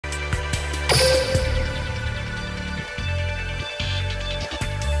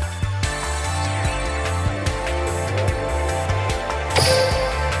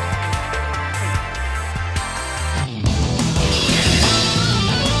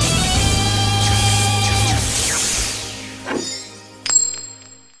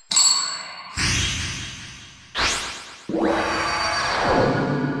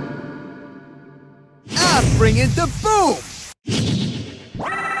the boom!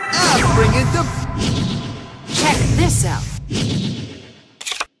 I'll bring in the... Check this out.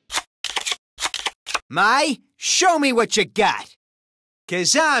 Mai, show me what you got.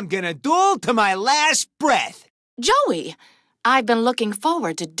 'Cause I'm gonna duel to my last breath. Joey, I've been looking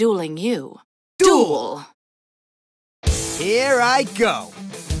forward to dueling you. Duel! Here I go.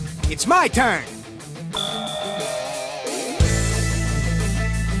 It's my turn.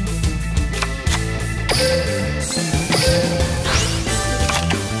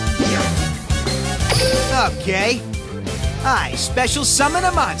 Okay. I special summon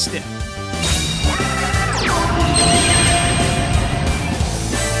a monster.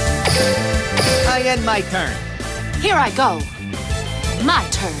 I end my turn. Here I go. My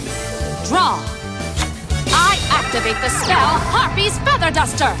turn. Draw. I activate the spell Harpy's Feather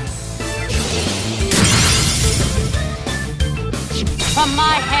Duster. From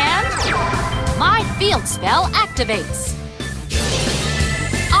my hand, my field spell activates.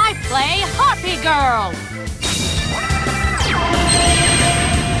 I play Harpy Girl.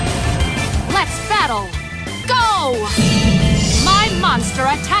 Let's battle. Go! My monster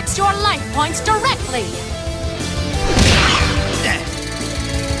attacks your life points directly.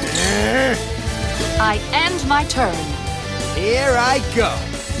 I end my turn. Here I go.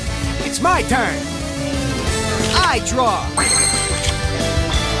 It's my turn. I draw.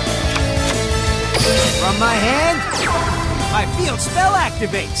 From my hand, my field spell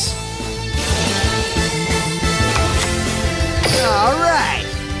activates. All right.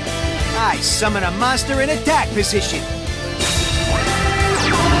 I summon a monster in attack position.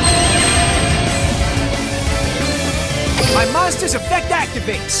 My monster's effect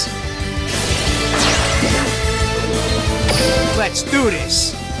activates. Let's do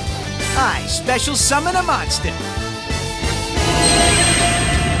this. I special summon a monster.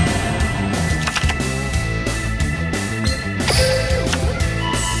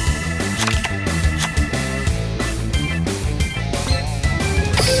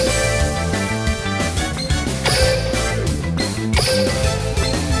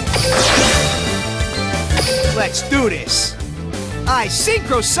 Let's do this. I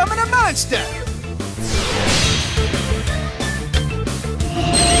synchro summon a monster.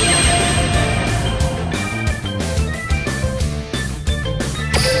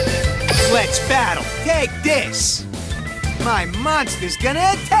 Let's battle. Take this. My monster's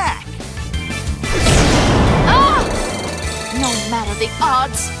gonna attack. Ah! No matter the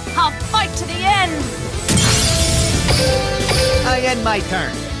odds, I'll fight to the end. I end my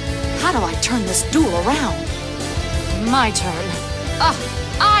turn. How do I turn this duel around? My turn.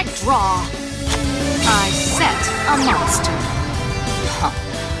 I draw. I set a monster. Huh.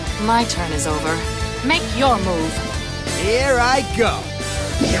 My turn is over. Make your move. Here I go.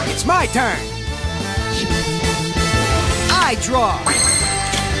 It's my turn. I draw.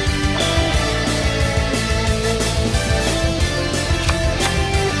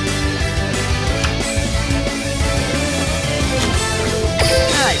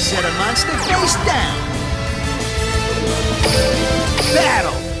 I set a monster face down.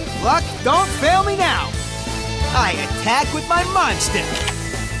 Battle! Luck, don't fail me now. I attack with my monster.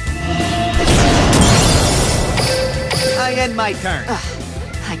 I end my turn.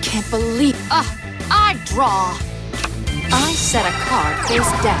 I can't believe... I draw. I set a card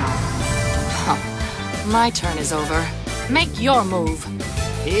face down. Huh. My turn is over. Make your move.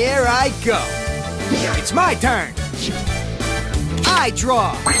 Here I go. It's my turn. I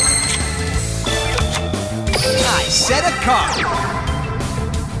draw. I set a card.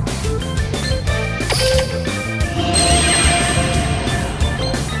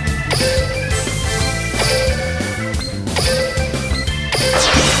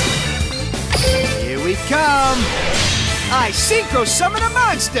 Here we come. I synchro summon a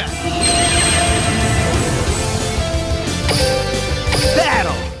monster.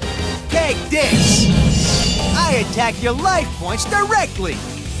 Battle. Take this. I attack your life points directly.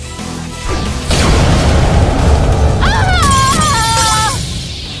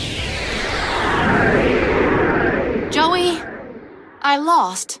 Joey, I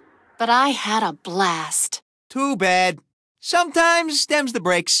lost, but I had a blast. Too bad. Sometimes them's the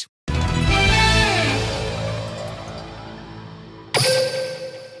breaks.